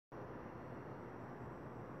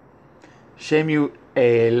Shemuel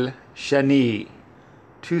Shani,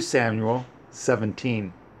 2 Samuel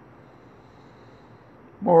 17.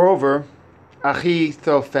 Moreover,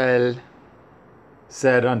 Ahithophel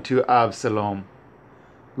said unto Absalom,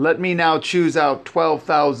 Let me now choose out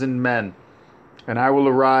 12,000 men, and I will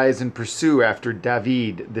arise and pursue after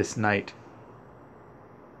David this night.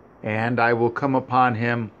 And I will come upon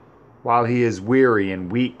him while he is weary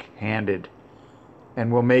and weak-handed,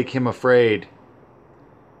 and will make him afraid.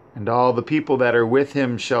 And all the people that are with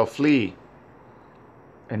him shall flee,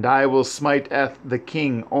 and I will smite the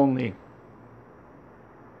king only.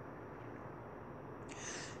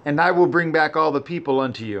 And I will bring back all the people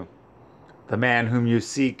unto you. The man whom you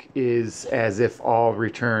seek is as if all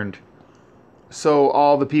returned. So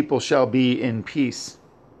all the people shall be in peace.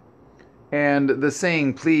 And the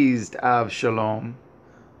saying pleased Avshalom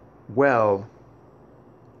well,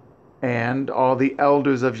 and all the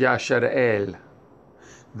elders of Yashar'el.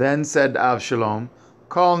 Then said Avshalom,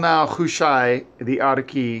 Call now Hushai the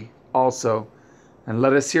Arki also, and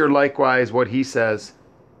let us hear likewise what he says.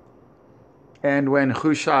 And when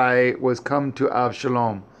Hushai was come to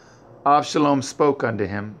Avshalom, Avshalom spoke unto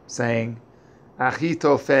him, saying,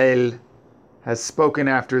 Ahithophel has spoken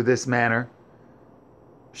after this manner.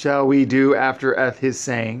 Shall we do after his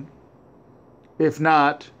saying? If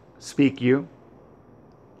not, speak you.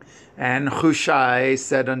 And Hushai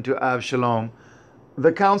said unto Avshalom,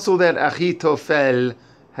 The counsel that Ahithophel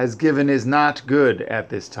has given is not good at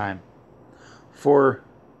this time. For,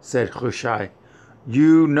 said Hushai,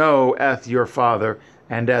 you know your father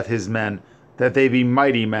and his men, that they be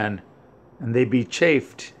mighty men, and they be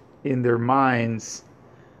chafed in their minds,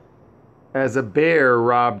 as a bear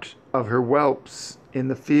robbed of her whelps in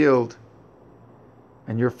the field.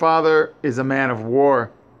 And your father is a man of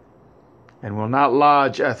war, and will not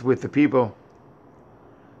lodge with the people.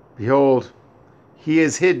 Behold, he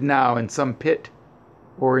is hid now in some pit,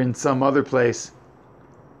 or in some other place.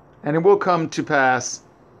 And it will come to pass,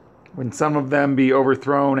 when some of them be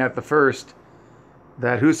overthrown at the first,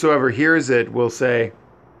 that whosoever hears it will say,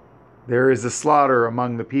 There is a slaughter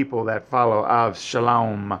among the people that follow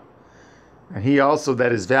Avshalom. And he also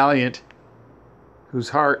that is valiant, whose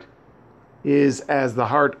heart is as the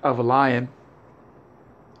heart of a lion,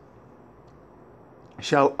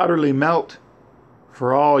 shall utterly melt.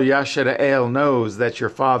 For all Yashar'el knows that your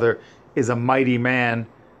father is a mighty man,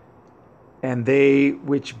 and they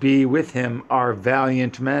which be with him are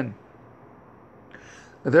valiant men.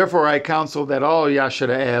 Therefore I counsel that all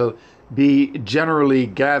Yashar'el be generally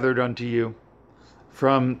gathered unto you,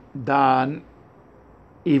 from Dan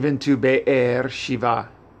even to Be'er Shiva,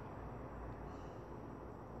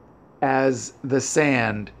 as the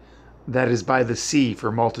sand that is by the sea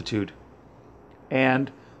for multitude,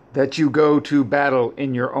 and that you go to battle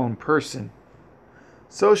in your own person.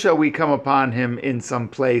 So shall we come upon him in some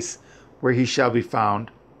place where he shall be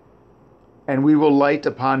found, and we will light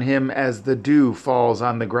upon him as the dew falls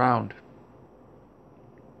on the ground.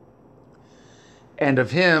 And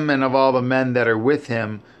of him and of all the men that are with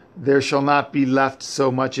him there shall not be left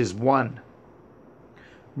so much as one.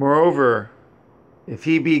 Moreover, if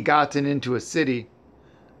he be gotten into a city,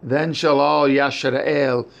 then shall all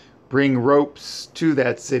Yashar'el bring ropes to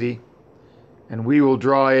that city, and we will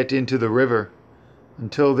draw it into the river,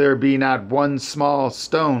 until there be not one small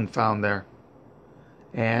stone found there.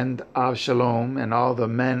 And Avshalom and all the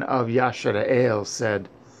men of Yashar'el said,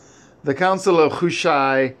 The counsel of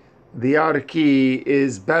Hushai the Arki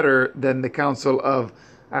is better than the counsel of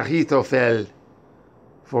Ahithophel,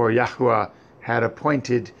 for Yahuwah had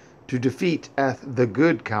appointed to defeat the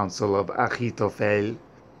good counsel of Ahithophel,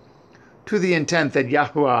 to the intent that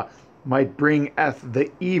Yahuwah might bring the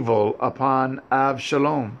evil upon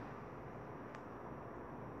Avshalom.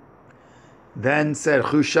 Then said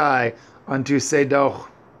Hushai unto Sadoch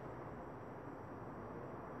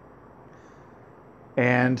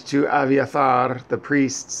and to Abiathar the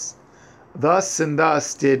priests, Thus and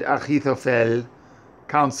thus did Ahithophel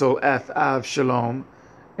counsel Avshalom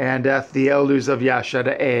and the elders of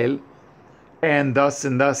Yashar'el, and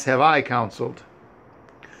thus have I counseled.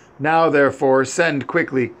 Now therefore send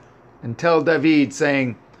quickly, and tell David,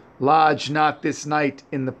 saying, Lodge not this night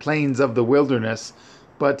in the plains of the wilderness,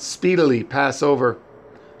 but speedily pass over,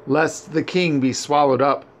 lest the king be swallowed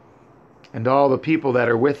up, and all the people that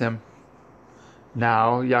are with him.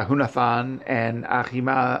 Now Yahunathan and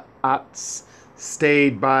Ahimaaz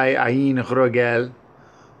stayed by Ain Rogel,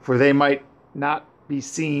 for they might not be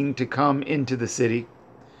seen to come into the city.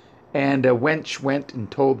 And a wench went and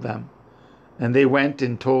told them, and they went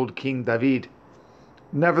and told King David.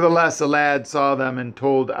 Nevertheless a lad saw them and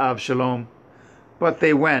told Avshalom, but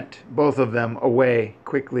they went, both of them, away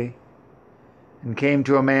quickly. and came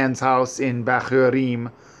to a man's house in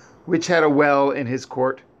Bachurim, which had a well in his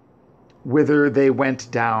court, whither they went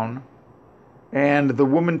down. And the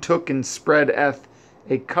woman took and spread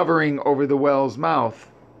a covering over the well's mouth,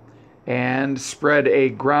 and spread a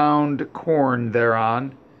ground corn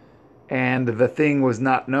thereon, and the thing was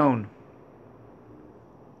not known.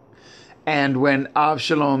 And when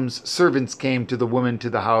Avshalom's servants came to the woman to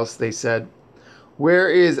the house, they said, Where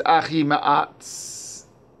is Ahimaaz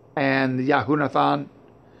and Yahunathan?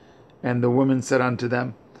 And the woman said unto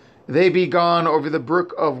them, They be gone over the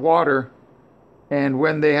brook of water. And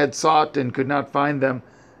when they had sought and could not find them,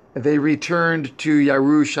 they returned to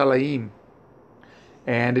Yerushalayim.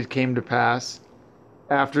 And it came to pass,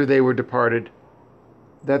 after they were departed,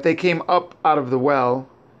 that they came up out of the well,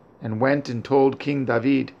 and went and told King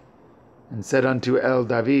David, and said unto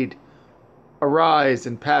David, Arise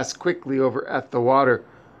and pass quickly over the water,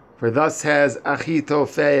 for thus has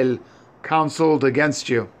Achitophel counseled against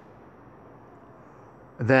you.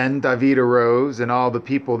 Then David arose, and all the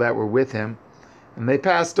people that were with him, and they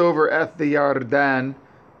passed over the Yarden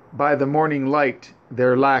by the morning light.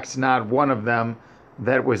 There lacked not one of them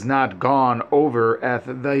that was not gone over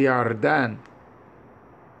the Yarden.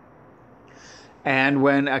 And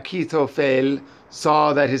when Achitophel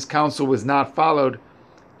saw that his counsel was not followed,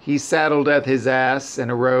 he saddled his ass,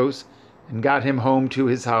 and arose, and got him home to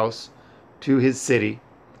his house, to his city,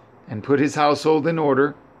 and put his household in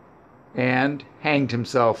order, and hanged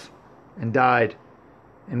himself, and died,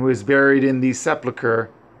 and was buried in the sepulchre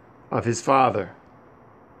of his father.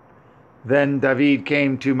 Then David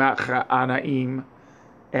came to Machanaim,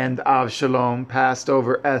 and Avshalom passed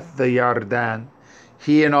over the Yarden,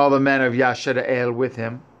 he and all the men of Yashara'el with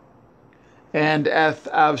him. And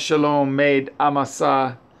Avshalom made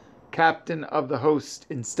Amasa captain of the host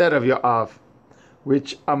instead of Yoav,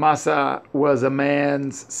 which Amasa was a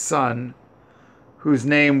man's son, whose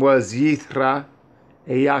name was Yithra,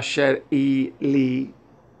 a Yasher-Eli,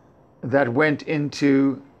 that went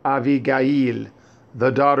into Abigail, the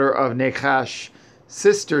daughter of Nachash,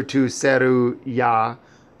 sister to HalleluYAH,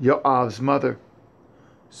 Yoav's mother.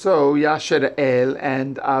 So Yashara'el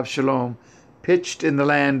and Avshalom pitched in the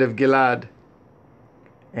land of Gilad.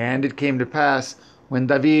 And it came to pass, when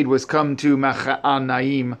David was come to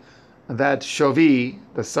Machanaim, that Shovi,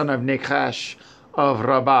 the son of Nachash of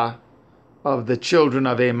Rabbah, of the children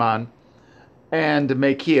of Ammon, and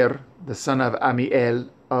Machir, the son of Amiel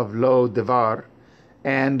of Lo Devar,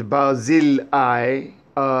 and Barzillai,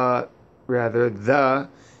 the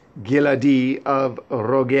Giladi of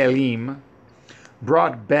Rogelim,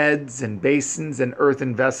 brought beds and basins and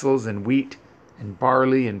earthen vessels and wheat and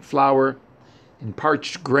barley and flour and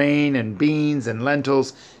parched grain and beans and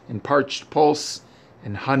lentils and parched pulse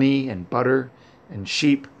and honey and butter and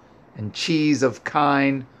sheep and cheese of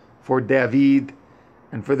kine for David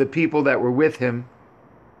and for the people that were with him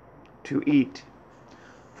to eat.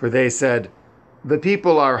 For they said, The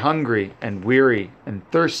people are hungry and weary and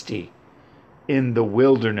thirsty in the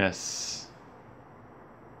wilderness.